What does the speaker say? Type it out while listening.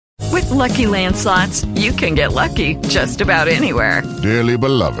Lucky Land Slots, you can get lucky just about anywhere. Dearly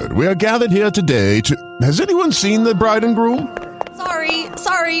beloved, we are gathered here today to... Has anyone seen the bride and groom?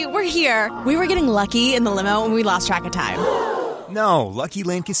 Sorry, we're here. We were getting lucky in the limo and we lost track of time. No, Lucky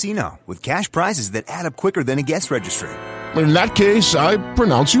Land Casino, with cash prizes that add up quicker than a guest registry. In that case, I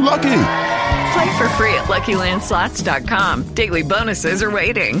pronounce you lucky. Play for free at LuckyLandSlots.com. Daily bonuses are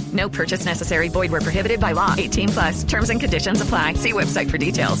waiting. No purchase necessary. Void where prohibited by law. 18+. Terms and conditions apply. See website for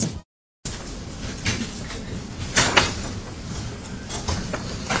details.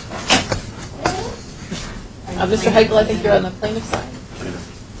 Mr. Heichel, I think you're on the plaintiff's side.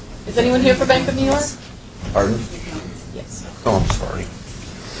 Is anyone here for Bank of New York? Pardon? Yes. Oh, I'm sorry.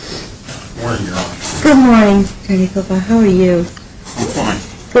 Morning, Your Honor. Good morning, Attorney Philpott. How are you? I'm fine.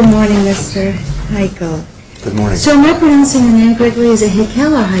 Good morning, Mr. Heichel. Good morning. So am I pronouncing your name correctly? Is it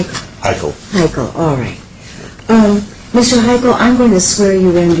Heichel or Heichel? Heichel. Heichel, all right. Mr. Heichel, I'm going to swear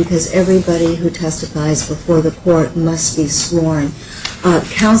you in because everybody who testifies before the court must be sworn.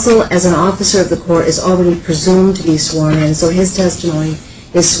 Counsel, as an officer of the court, is already presumed to be sworn in, so his testimony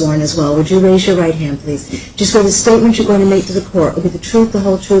is sworn as well. Would you raise your right hand, please? Just for the statement you're going to make to the court will be the truth, the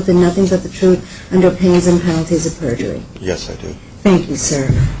whole truth, and nothing but the truth under pains and penalties of perjury. Yes, I do. Thank you, sir.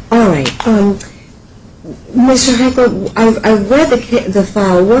 All right. Mr. Heichel, I read the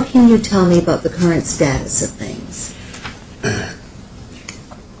file. What can you tell me about the current status of things?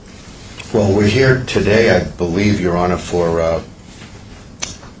 Well, we're here today, I believe, Your Honor, for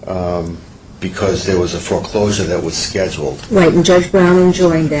because there was a foreclosure that was scheduled. Right, and Judge Brown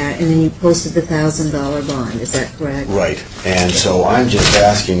enjoined that, and then you posted the $1,000 bond. Is that correct? Right, and so I'm just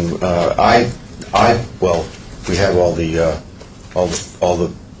asking. Well, we have all the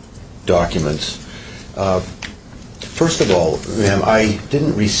documents. First of all, ma'am, I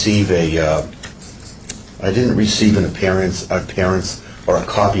didn't receive an appearance or a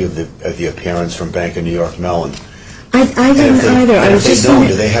copy of the appearance from Bank of New York Mellon. I didn't either. And if they don't,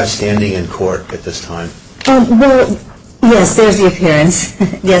 do they have standing in court at this time? Well, yes, there's the appearance.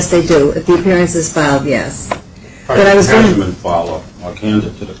 Yes, they do. If the appearance is filed, yes. But I was going to... It hasn't been filed. I'll hand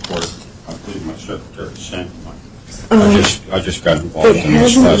it to the court. I believe my secretary sent mine. I just got involved in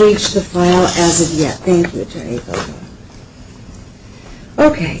this. It hasn't reached the file as of yet. Thank you, Attorney Philpott.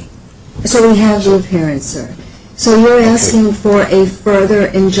 Okay. So we have the appearance, sir. So you're asking for a further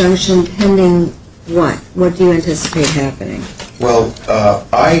injunction pending what? What do you anticipate happening? Well,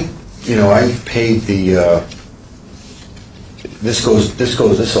 I paid the. This goes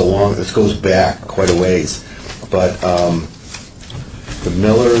back quite a ways, but the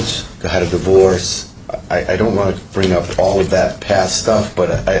Millers had a divorce. I don't want to bring up all of that past stuff,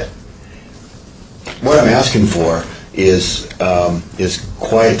 but what I'm asking for is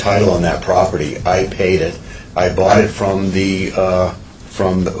quiet title on that property. I paid it. I bought it from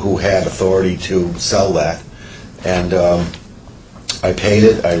who had authority to sell that, and I paid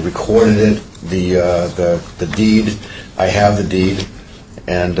it. I recorded it. The deed. I have the deed,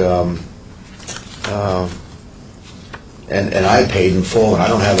 and I paid in full. And I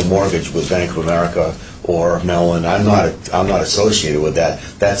don't have a mortgage with Bank of America or Mellon. I'm not associated with that.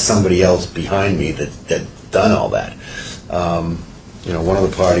 That's somebody else behind me that done all that. One of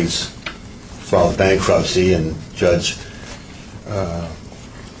the parties filed bankruptcy, and Judge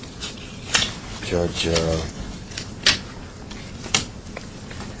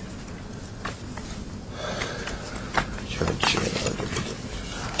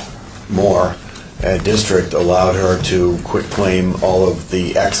Moore at District allowed her to quit claim all of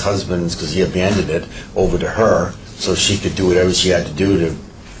the ex-husbands because he abandoned it over to her, so she could do whatever she had to do to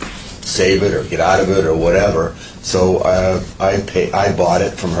save it or get out of it or whatever. So I bought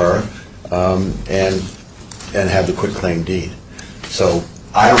it from her and have the quit claim deed. So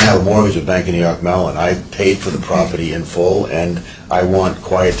I don't have a mortgage with Bank of New York Mellon. I paid for the property in full, and I want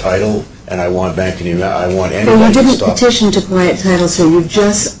quiet title, and I want Bank of New York. I want anybody to stop. Well, you didn't petition to quiet title, so you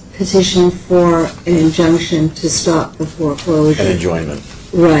just petitioned for an injunction to stop the foreclosure. An enjoyment.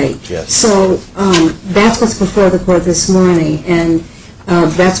 Right. Yes. So that's what's before the court this morning, and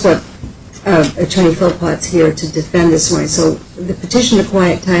that's what Attorney Philpott's here to defend this morning. So the petition to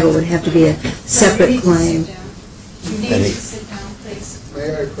quiet title would have to be a separate claim. You need to sit down, please.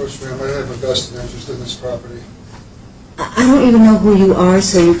 May I approach, ma'am? I have a vested interest in this property. I don't even know who you are,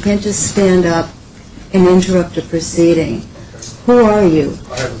 so you can't just stand up and interrupt a proceeding. Okay. Who are you?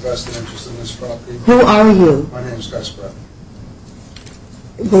 I have a vested interest in this property. Who are you? My name is Gus Brett.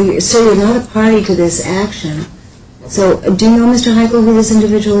 Well, so you're not a party to this action. So do you know, Mr. Heichel, who this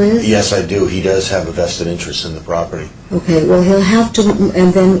individual is? Yes, I do. He does have a vested interest in the property. Okay, well, he'll have to,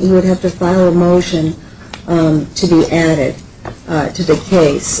 and then he would have to file a motion to be added. to the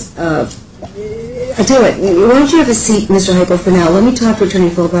case. I tell you what, why don't you have a seat, Mr. Heichel, for now. Let me talk to Attorney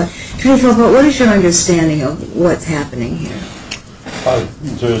Philpott. Attorney Philpott, what is your understanding of what's happening here?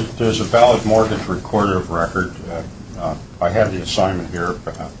 There's a valid mortgage recorder of record. I have the assignment here.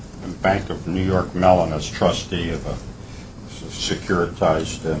 Bank of New York Mellon as trustee of a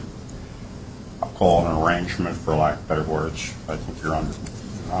securitized, I'll call it an arrangement for lack of better words. I think Your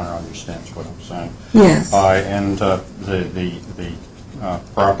Honor understands what I'm saying. Yes. And the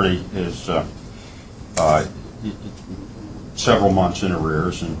property is several months in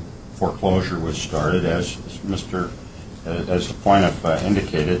arrears, and foreclosure was started as the plaintiff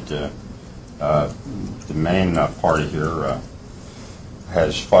indicated. The main party here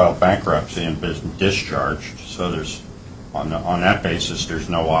has filed bankruptcy and been discharged, so there's on that basis there's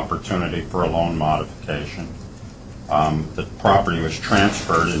no opportunity for a loan modification. The property was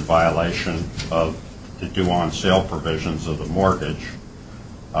transferred in violation of the due on sale provisions of the mortgage.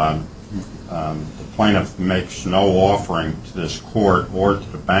 The plaintiff makes no offering to this court or to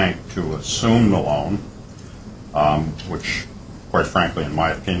the bank to assume the loan, which quite frankly in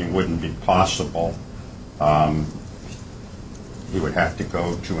my opinion wouldn't be possible. He would have to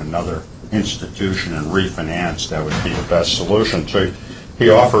go to another institution and refinance. That would be the best solution. So he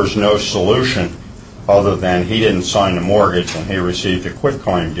offers no solution other than he didn't sign the mortgage and he received a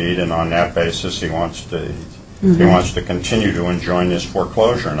quitclaim deed, and on that basis he wants to continue to enjoin this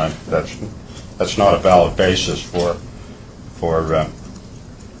foreclosure, and that's not a valid basis for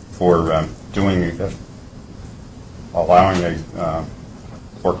allowing a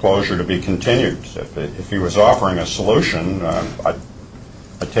foreclosure to be continued. If he was offering a solution, I'd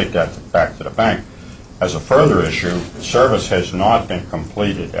take that back to the bank. As a further issue, service has not been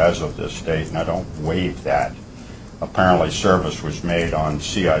completed as of this date, and I don't waive that. Apparently service was made on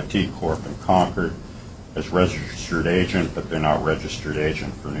CIT Corp. in Concord as registered agent, but they're not registered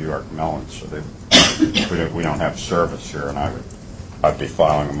agent for New York Mellon, so we don't have service here, and I'd be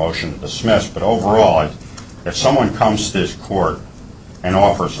filing a motion to dismiss. But overall, if someone comes to this court and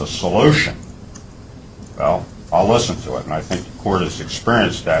offers a solution, well, I'll listen to it, and I think the court has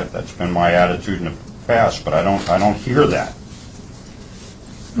experienced that. That's been my attitude in the past, but I don't hear that.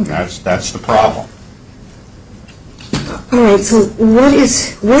 And that's the problem. All right, so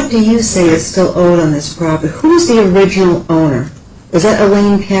what do you say is still owed on this property? Who's the original owner? Is that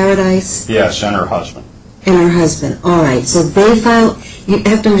Elaine Paradise? Yes, and her husband. And her husband. All right, so they filed. You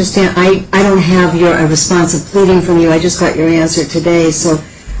have to understand, I don't have a responsive pleading from you. I just got your answer today, so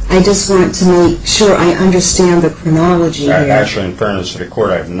I just want to make sure I understand the chronology here. Actually, in fairness to the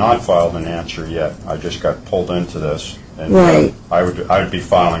court, I have not filed an answer yet. I just got pulled into this. And right. I would be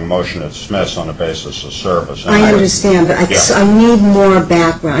filing a motion to dismiss on the basis of service. And I understand, but I need more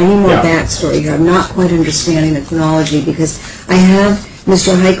background. I need more backstory here. I'm not quite understanding the chronology because I have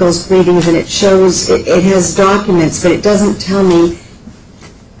Mr. Heichel's pleadings, and it shows, it has documents, but it doesn't tell me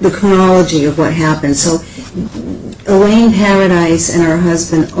the chronology of what happened. So Elaine Paradise and her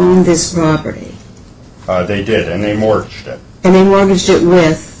husband owned this property. They did, and they mortgaged it. And they mortgaged it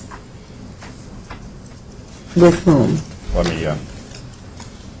with whom? Let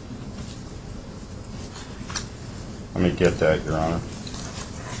me get that, Your Honor.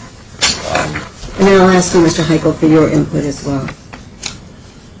 And then I'll ask you, Mr. Heichel, for your input as well.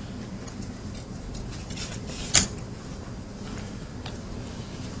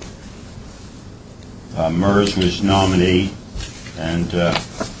 MERS was nominee, and the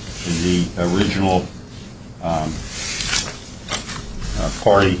original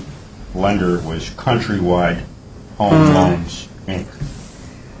party lender was Countrywide Home Loans, Inc.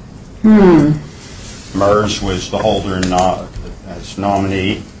 MERS was the holder as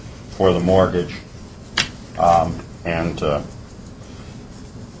nominee for the mortgage, and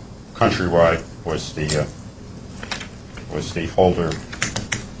Countrywide was the holder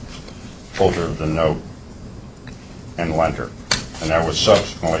of the note and lender, and that was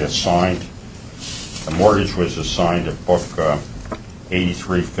subsequently assigned. The mortgage was assigned at book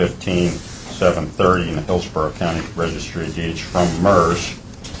 8315-730 in the Hillsborough County Registry of Deeds from MERS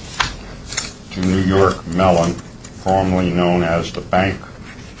to New York Mellon, formerly known as the Bank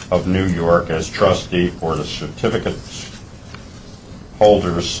of New York, as trustee for the certificates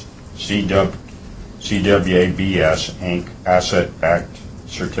holders CWABS Inc. Asset-Backed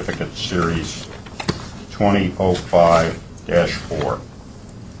Certificate Series 2005-4.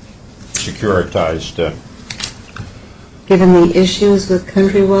 Securitized. Given the issues with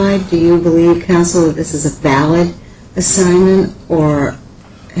Countrywide, do you believe, counsel, that this is a valid assignment, or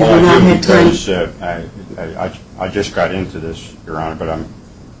have you not had time? I just got into this, Your Honor, but I'm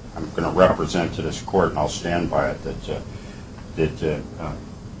going to represent to this court, and I'll stand by it, that that the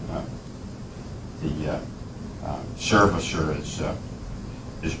servicer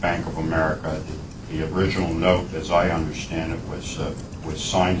is Bank of America. The original note, as I understand it, was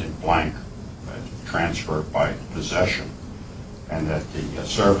signed in blank, transferred by possession, and that the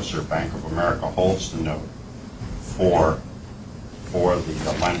servicer, Bank of America, holds the note for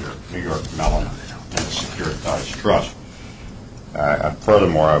the lender, New York Mellon, and the Securitized Trust.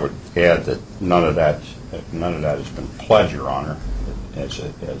 Furthermore, I would add that none of that has been pledged, Your Honor,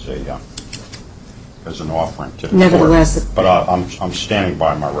 as an offering to the Nevertheless, court. But I'm standing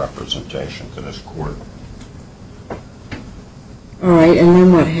by my representation to this court. All right, and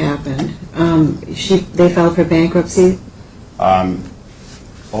then what happened? They filed for bankruptcy?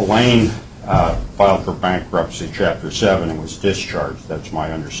 Elaine filed for bankruptcy, Chapter 7, and was discharged. That's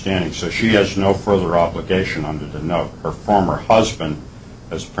my understanding. So she has no further obligation under the note. Her former husband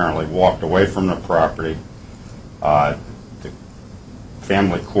has apparently walked away from the property. The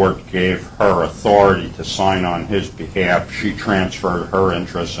family court gave her authority to sign on his behalf. She transferred her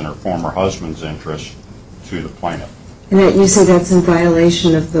interest and her former husband's interest to the plaintiff. And you say that's in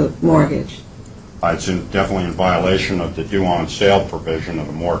violation of the mortgage? It's definitely in violation of the due on sale provision of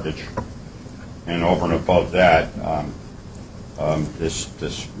the mortgage. And over and above that,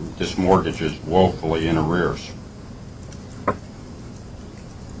 this mortgage is woefully in arrears.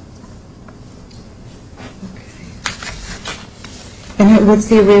 And what's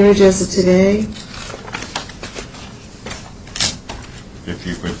the arrearage as of today? If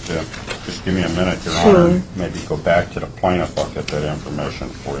you could just give me a minute, Your Sure. Honor, maybe go back to the plaintiff, I'll get that information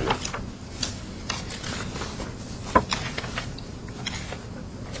for you.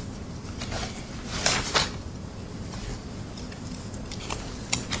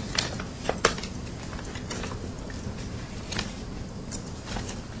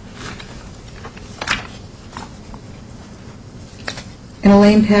 And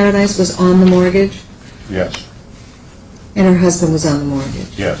Elaine Paradise was on the mortgage? Yes. And her husband was on the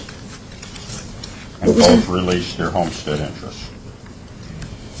mortgage? Yes. And What was both her- released their homestead interests.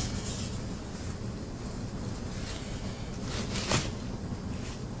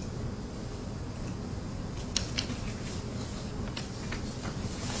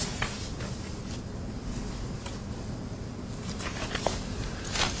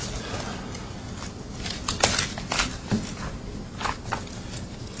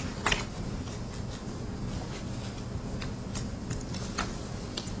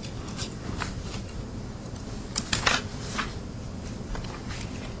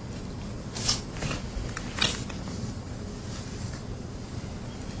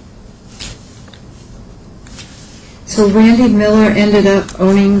 So Randy Miller ended up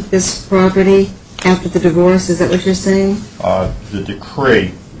owning this property after the divorce, is that what you're saying? The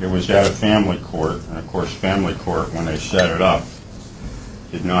decree, it was at a family court, and of course family court, when they set it up,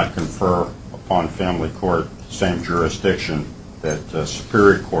 did not confer upon family court the same jurisdiction that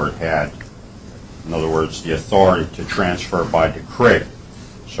Superior Court had. In other words, the authority to transfer by decree.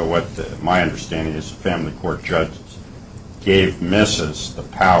 So what my understanding is, the family court judge gave Mrs. the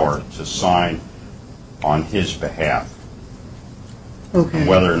power to sign on his behalf. Okay.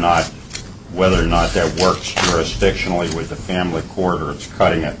 Whether or not that works jurisdictionally with the family court or it's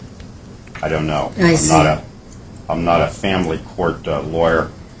cutting it, I don't know. I see. I'm not a family court lawyer.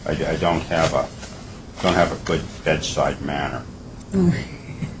 I don't have a good bedside manner.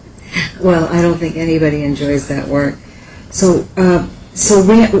 Well, I don't think anybody enjoys that work. So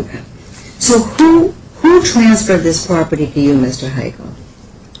who transferred this property to you, Mr. Heichel?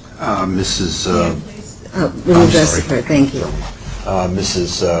 Mrs. We'll address the part. Thank you.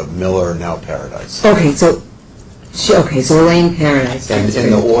 Mrs. Miller, now Paradise. Okay, so Elaine Paradise. And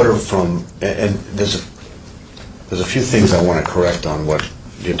in the order from, and there's a few things I want to correct on what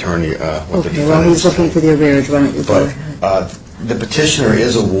the attorney, what the Okay, well, he's looking for the arrearage. Why don't you go ahead? But the petitioner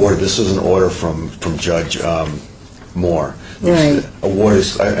is awarded, this was an order from Judge Moore. Right. Award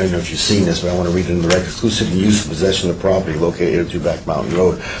is, I don't know if you've seen this, but I want to read it in the record. Exclusive use and possession of the property located 802 Back Mountain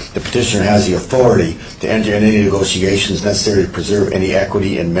Road. The petitioner has the authority to enter into any negotiations necessary to preserve any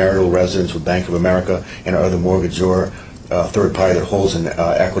equity in marital residence with Bank of America and other mortgagor, third party that holds an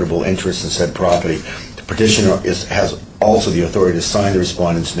equitable interest in said property. The petitioner has also the authority to sign the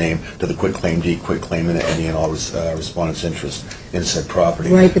respondent's name to the quitclaim deed, quitclaim in any and all respondent's interest in said property.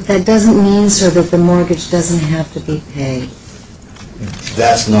 Right, but that doesn't mean, sir, that the mortgage doesn't have to be paid.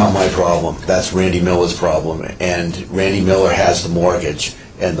 That's not my problem. That's Randy Miller's problem. And Randy Miller has the mortgage,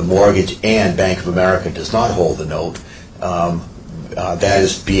 and the mortgage and Bank of America does not hold the note. That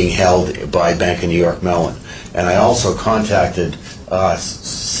is being held by Bank of New York Mellon. And I also contacted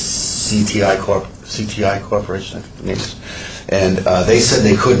CTI Corporation, I think the name is, and they said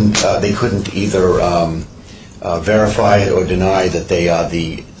they couldn't either verify it or deny that they are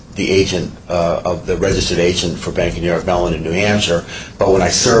the agent of the registered agent for Bank of New York Mellon in New Hampshire. But when I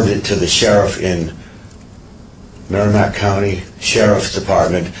served it to the sheriff in Merrimack County Sheriff's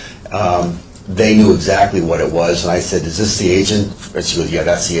Department, they knew exactly what it was, and I said, "Is this the agent?" And she goes, "Yeah,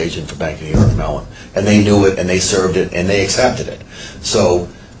 that's the agent for Bank of New York Mellon." And they knew it, and they served it, and they accepted it. So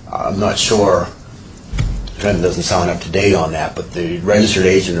I'm not sure. Kind of doesn't sound up to date on that, but the registered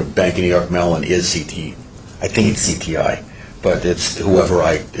agent of Bank of New York Mellon is CT. I think it's CTI, but it's whoever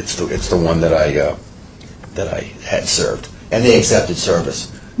it's the one that I had served, and they accepted service.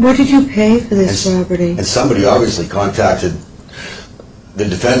 What did you pay for this property? And somebody obviously contacted the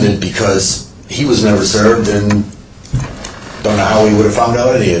defendant because he was never served, and don't know how he would have found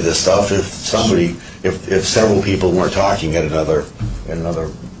out any of this stuff if several people weren't talking at another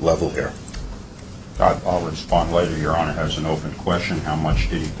level here. I'll respond later. Your Honor has an open question. How much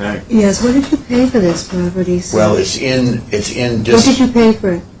did he pay? Yes, what did you pay for this property, sir? Well, it's in just... What did you pay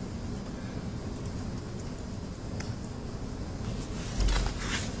for it?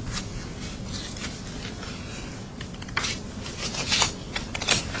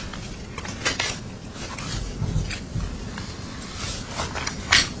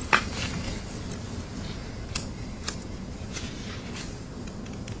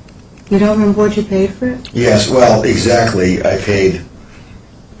 You don't remember what you paid for it? Yes, well, exactly. I paid...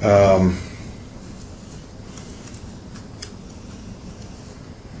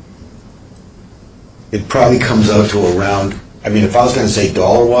 it probably comes out to around... I mean, if I was going to say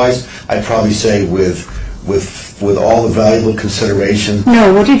dollar-wise, I'd probably say with all the valuable consideration...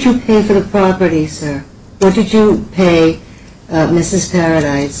 No, what did you pay for the property, sir? What did you pay Mrs.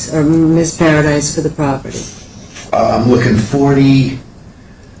 Paradise, or Ms. Paradise, for the property? I'm looking 40...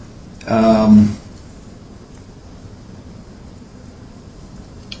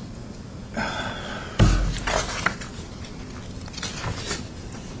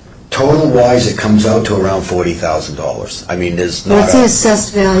 total-wise, it comes out to around $40,000. I mean, there's not... What's the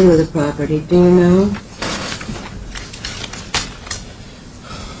assessed value of the property? Do you know?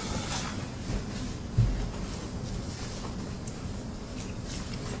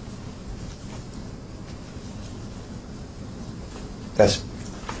 That's...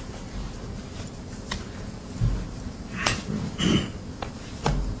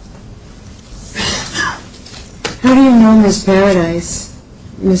 How do you know Ms. Paradise,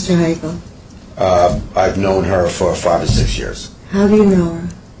 Mr. Heichel? I've known her for 5 or 6 years. How do you know her?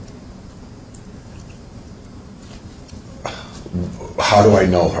 How do I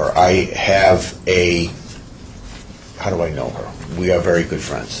know her? I have a... How do I know her? We are very good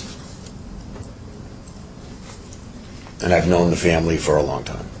friends. And I've known the family for a long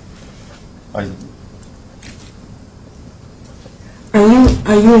time. Are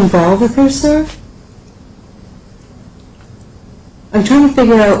you involved with her, sir? I'm trying to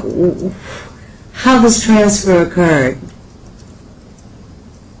figure out how this transfer occurred.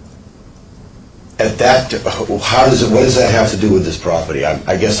 At that, what does that have to do with this property?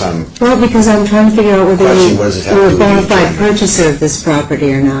 I guess I'm... Well, because I'm trying to figure out whether what does it have to you're do a with bona the fide agreement? purchaser of this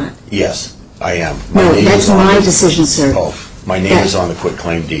property or not. Yes, I am. No, that's my decision, sir. Oh, my name is on the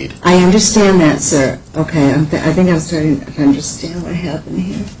quitclaim deed. I understand that, sir. Okay, I think I'm starting to understand what happened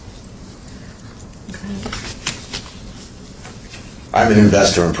here. I'm an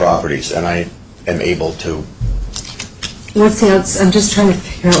investor in properties, and I am able to... I'm just trying to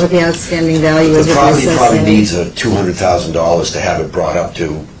figure out what the outstanding value is. The property probably needs $200,000 to have it brought up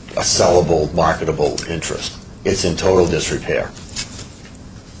to a sellable, marketable interest. It's in total disrepair.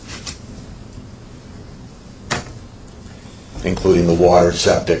 Including the water,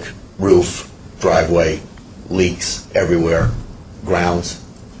 septic, roof, driveway, leaks everywhere, grounds.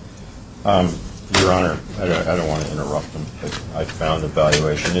 Your Honor, I don't want to interrupt him, but I found a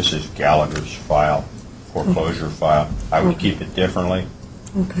valuation. This is Gallagher's file, foreclosure file. I would keep it differently.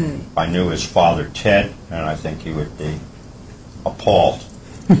 Okay. I knew his father, Ted, and I think he would be appalled.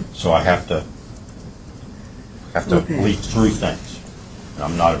 So I have to leak through things. And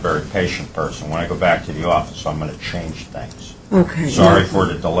I'm not a very patient person. When I go back to the office, I'm going to change things. Okay. Sorry for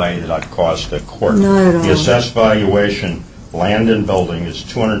the delay that I've caused the court. Not at all. The assessed valuation, land and building, is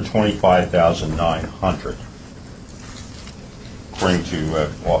 $225,900. According to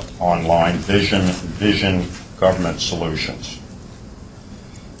online Vision Government Solutions.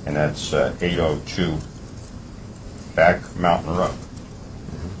 And that's 802 Back Mountain Road.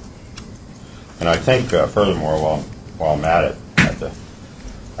 And I think, furthermore, while I'm at it,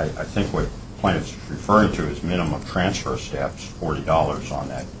 I think what plaintiff's referring to is minimum transfer steps, $40 on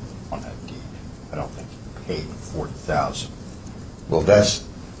that deed. I don't think he paid $40,000. Well,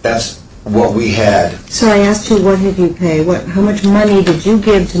 that's what we had. So I asked you, what have you paid? How much money did you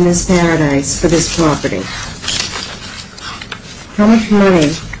give to Miss Paradise for this property? How much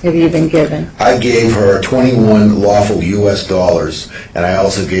money have you been given? I gave her 21 lawful U.S. dollars, and I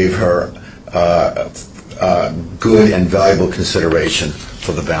also gave her good and valuable consideration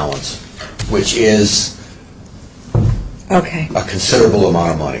for the balance, which is Okay. a considerable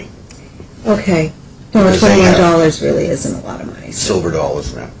amount of money. Okay. No, Because they have- $21 really isn't a lot of money. Silver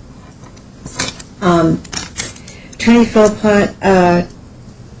dollars, ma'am. Attorney Philpott,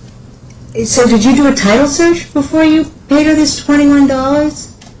 so did you do a title search before you paid her this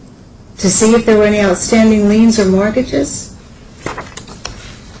 $21 to see if there were any outstanding liens or mortgages?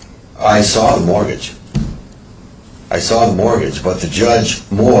 I saw the mortgage. But the Judge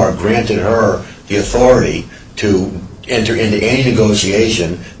Moore granted her the authority to enter into any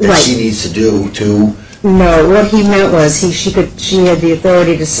negotiation that Right. she needs to do to... No, what he meant was she had the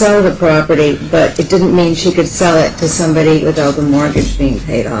authority to sell the property, but it didn't mean she could sell it to somebody without the mortgage being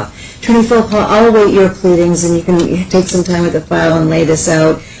paid off. Attorney Philpott, I'll await your pleadings, and you can take some time with the file and lay this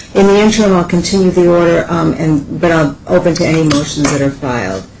out. In the interim, I'll continue the order, but I'm open to any motions that are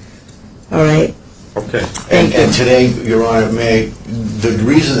filed. All right? Okay. And today, Your Honor, the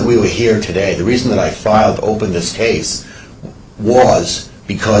reason that we were here today, the reason that I opened this case, was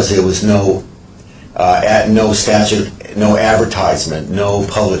because there was no statute, no advertisement, no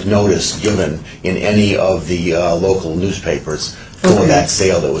public notice given in any of the local newspapers for that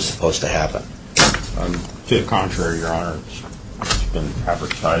sale that was supposed to happen. To the contrary, Your Honor, it's been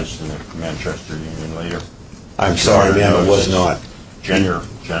advertised in the Manchester Union Leader. I'm sorry, ma'am, it was not.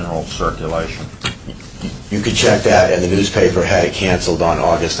 General circulation. You could check that, and the newspaper had it canceled on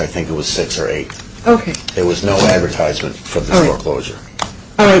August, I think it was 6th or 8th. Okay. There was no advertisement for this All right. foreclosure.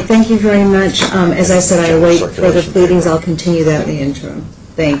 All right, thank you very much. As I said, I await further Circulation. pleadings. I'll continue that in the interim.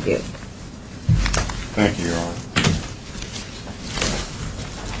 Thank you. Thank you, Your Honor.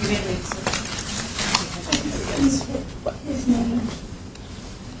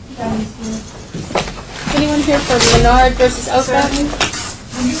 Anyone here for Menard versus Outback? Were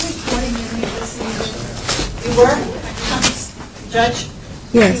you recording any of this? You were? Judge?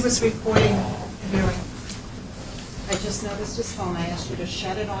 Yes. He was recording the hearing. I just noticed his phone. I asked you to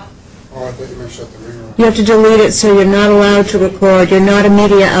shut it off. Oh, I thought you meant shut the ringer off. You have to delete it, so you're not allowed to record. You're not a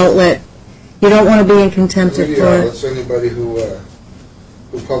media outlet. You don't want to be in contempt of Media court. outlets, anybody who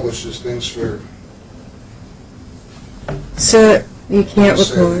publishes things for... Sir, you can't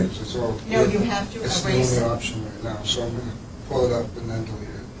say record. It's all... No, you have to It's the erase only it. option right now, so I'm going to pull it up and then delete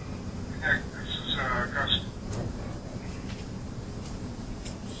it.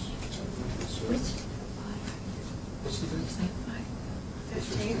 This is Gus. What's the date?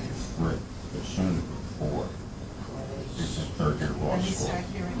 15. Right. As soon as before. He's a third-year law Let me school. start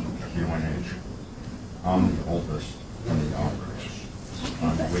hearing. UNH. I'm the oldest in the office.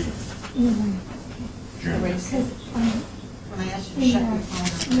 I'm Lee. Junior. Erase it. When I asked you to shut your phone, I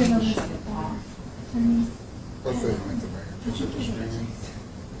told you to shut it off. I'll fade like the ringer. Is it just ringing?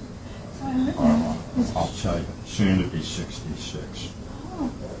 I'll tell you, soon to be 66.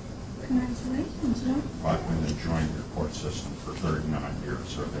 Congratulations, Joe. I've been enjoying your court system for 39 years,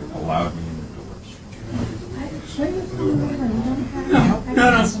 so they've allowed me in the doors. Where are you from? You don't have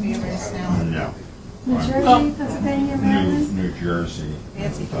It has to be erased now. No. New Jersey, Pennsylvania, Maryland? New Jersey.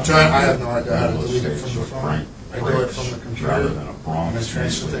 Nancy. I'm trying, I have no idea how to All the delete it states from the with phone. rank I do it breaks from the computer, rather than a and I Bronx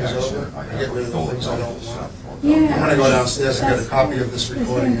transfer native things exit. over. I have get rid of the a things I don't Philadelphia want. South Yeah. I'm going to go downstairs and get a copy of this Is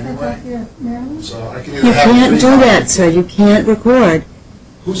recording there in anyway. Philadelphia, Maryland? So I can You either have... can't three do copies. that, sir. You can't record.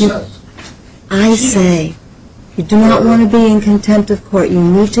 Who says? I say, you do not want to be in contempt of court. You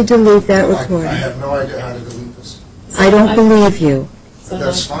need to delete that I recording. have no idea how to delete this. I don't believe you. But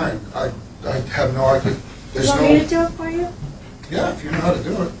that's fine. I have no idea. You There's want me to no... do it for you? Yeah, if you know how to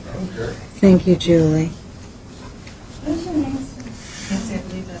do it, I don't care. Thank you, Julie. What's your name, sir? Nancy, I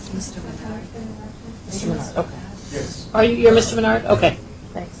believe that's Mr. Menard. Mr. Menard, okay. Yes. You're Mr. Menard? Okay,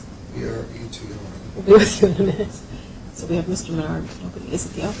 thanks. E-R-E-T-O. We'll be with you in a minute. So we have Mr. Menard, nobody is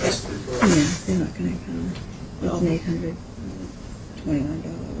at the That's office. the Yeah, recording. they're not going to come. It's an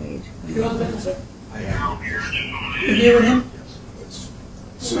 $821 wage. You on that, sir? I am. You here with him?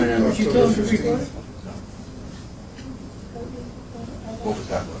 It's Would you tell him to October record? 15th. What was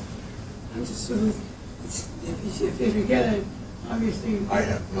that? I'm just assuming if you get it, obviously. I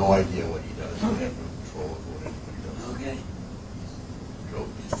have no idea what he does. I Okay. have no control of what anybody does. Okay. Joe?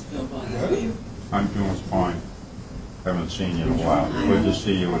 No bother. How are you? I'm doing fine. Haven't seen you in a while. Good to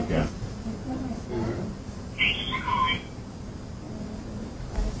see you again.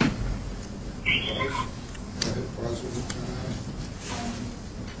 I hit pause with it.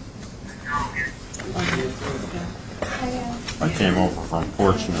 I came over from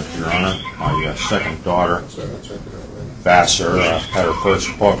Portsmouth, Your Honor. My second daughter, Vassar, had her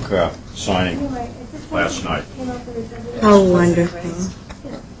first book signing last night. How wonderful.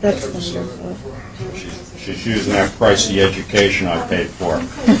 That's wonderful. She's using that pricey education I paid for,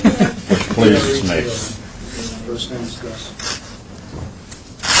 which pleases me. First name is Gus.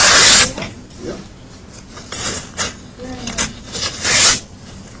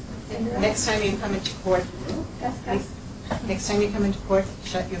 Next time you come into court, next time you come into court,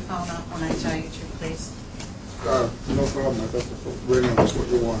 shut your phone off when I tell you to, please. No problem. I thought the radio was what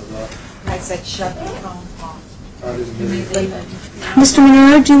you wanted. I said shut the phone off. I didn't hear you. Mr.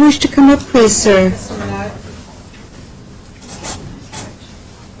 Menard, do you wish to come up, please, sir? Mr. Menard?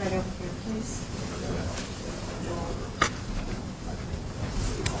 Right over here, please.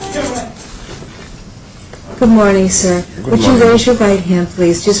 Good morning, sir. Would you raise your right hand,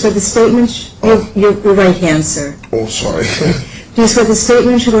 please? Just for the statement, your right hand, sir. Oh, sorry. Just for the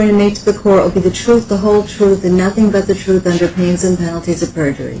statement you're going to make to the court will be the truth, the whole truth, and nothing but the truth under pains and penalties of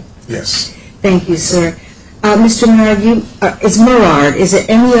perjury. Yes. Thank you, sir. Mr. Menard, it's Menard. Is it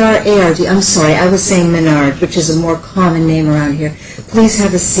M-E-R-A-R-D? I'm sorry, I was saying Menard, which is a more common name around here. Please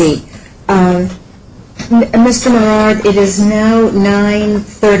have a seat. Mr. Menard, it is now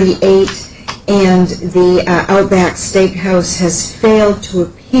 9:38, and the Outback Steakhouse has failed to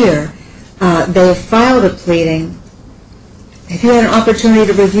appear. They have filed a pleading. Have you had an opportunity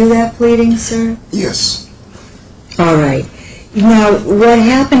to review that pleading, sir? Yes. All right. Now, what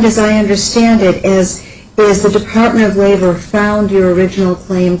happened, as I understand it, is the Department of Labor found your original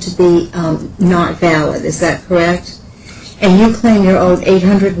claim to be not valid. Is that correct? And you claim you're owed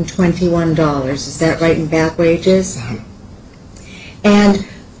 $821. Is that right, in back wages? And,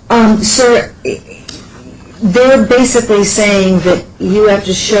 sir, they're basically saying that you have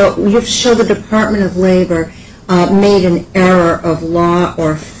to show the Department of Labor made an error of law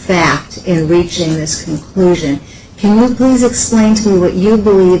or fact in reaching this conclusion. Can you please explain to me what you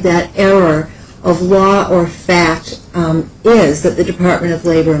believe that error of law or fact is that the Department of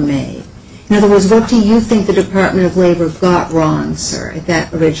Labor made? In other words, what do you think the Department of Labor got wrong, sir, at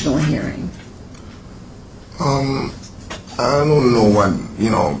that original hearing? I don't know what,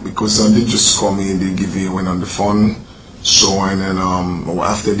 because they just call me and they give you on the phone. So, and then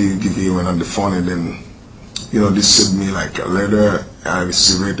after they give you on the phone, and then, they send me like a letter. I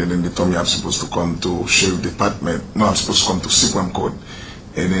receive it, and then they told me I'm supposed to come to Sheriff Department. No, I'm supposed to come to Supreme Court.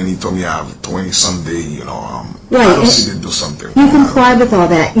 And then he told me I have 20-some day, I don't see they do something. You comply with all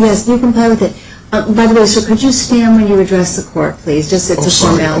that. Yes, you comply with it. By the way, sir, could you stand when you address the court, please? Just it's a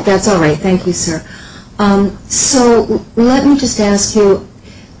formality. That's all right. Thank you, sir. So let me just ask you,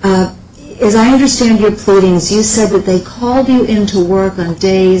 as I understand your pleadings, you said that they called you into work on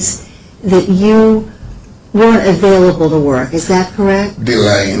days that you weren't available to work. Is that correct? They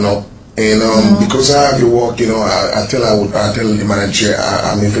lie, And because I have to work, I tell the manager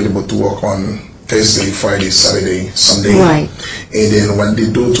I'm available to work on Thursday, Friday, Saturday, Sunday. Right. And then what they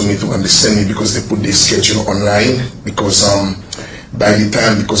do to me to understand me, because they put the schedule online, because by the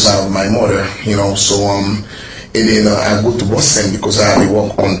time, because I have my mother, and then I go to Boston because I have to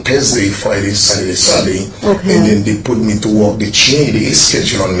work on Thursday, Friday, Saturday, Sunday. Okay. And then they put me to work. They change the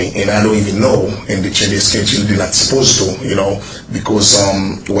schedule on me, and I don't even know. And they change the schedule. They're not supposed to, because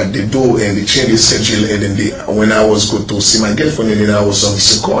what they do, and they change the schedule. And then when I was going to see my girlfriend, and then I was on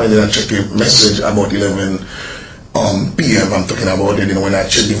the call, and then I checked a message about 11 p.m. I'm talking about it. And when I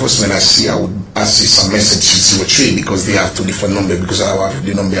check the voicemail, I see some message 603 because they have two different numbers, because I have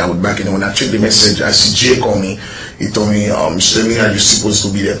the number I would back. And when I check the message, I see Jay call me. He told me, Mr. Menard, you're supposed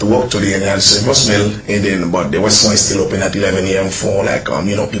to be there to work today. And I said voicemail, and then but the restaurant is still open at 11 a.m. for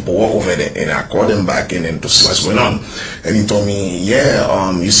people walk over there. And I called them back and then to see what's going on. And he told me, yeah,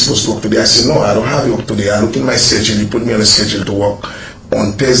 you're supposed to work today. I said, no, I don't have to work today. I look in my schedule. He put me on a schedule to work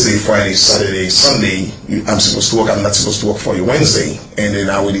on Thursday, Friday, Saturday, Sunday. I'm supposed to work. I'm not supposed to work for you Wednesday. And then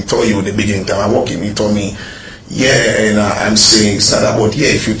I already told you the beginning time I'm working. He told me, yeah, and I'm saying it's not about,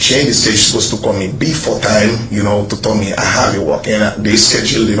 if you change the schedule, you're supposed to call me before time, to tell me I have you work. And they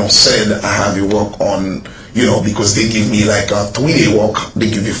schedule, they don't say I have you work on, because they give me like a 3-day work. They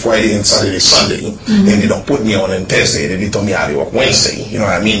give you Friday and Saturday, Sunday, and they don't put me on Thursday. They tell me I have you work Wednesday, you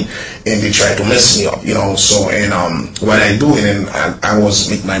know what I mean? And they try to mess me up, so, and what I do, and then I was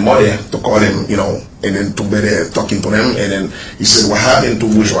with my mother to call them, and then to be there talking to them, and then he said, what happened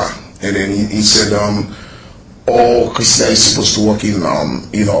to Bourgeois? And then he said, Christina is supposed to work in,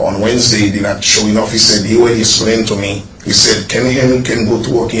 on Wednesday. They're not showing off. He said, he already explained to me. He said, can go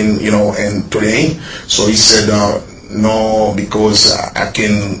to work in, and today? So he said, no, because I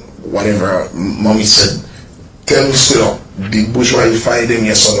can, whatever. Mommy said, tell me straight up, did Bourgeois fire them,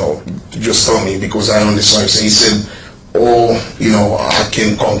 yes or no? Just tell me, because I understand. So he said, oh, I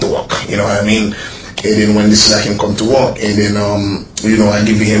can come to work, you know what I mean? And then when this I can come to work, and then, I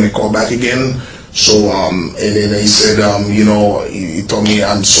give him a call back again. So, and then he said, he told me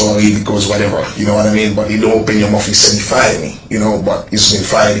I'm sorry because whatever, you know what I mean? But he don't open your mouth, he said he fired me, but he's been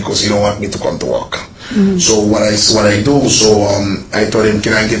fired because he don't want me to come to work. So what I do, so I told him,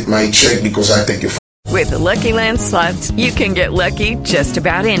 can I get my check because I take it. With the Lucky Land Slots, you can get lucky just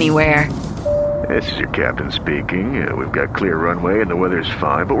about anywhere. This is your captain speaking. We've got clear runway and the weather's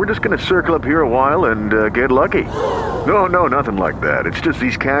fine, but we're just going to circle up here a while and get lucky. No, nothing like that. It's just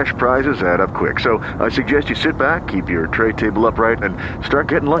these cash prizes add up quick. So I suggest you sit back, keep your tray table upright, and start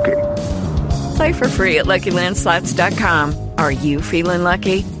getting lucky. Play for free at LuckyLandSlots.com. Are you feeling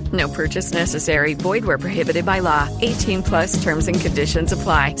lucky? No purchase necessary. Void where prohibited by law. 18+ terms and conditions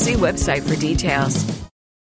apply. See website for details.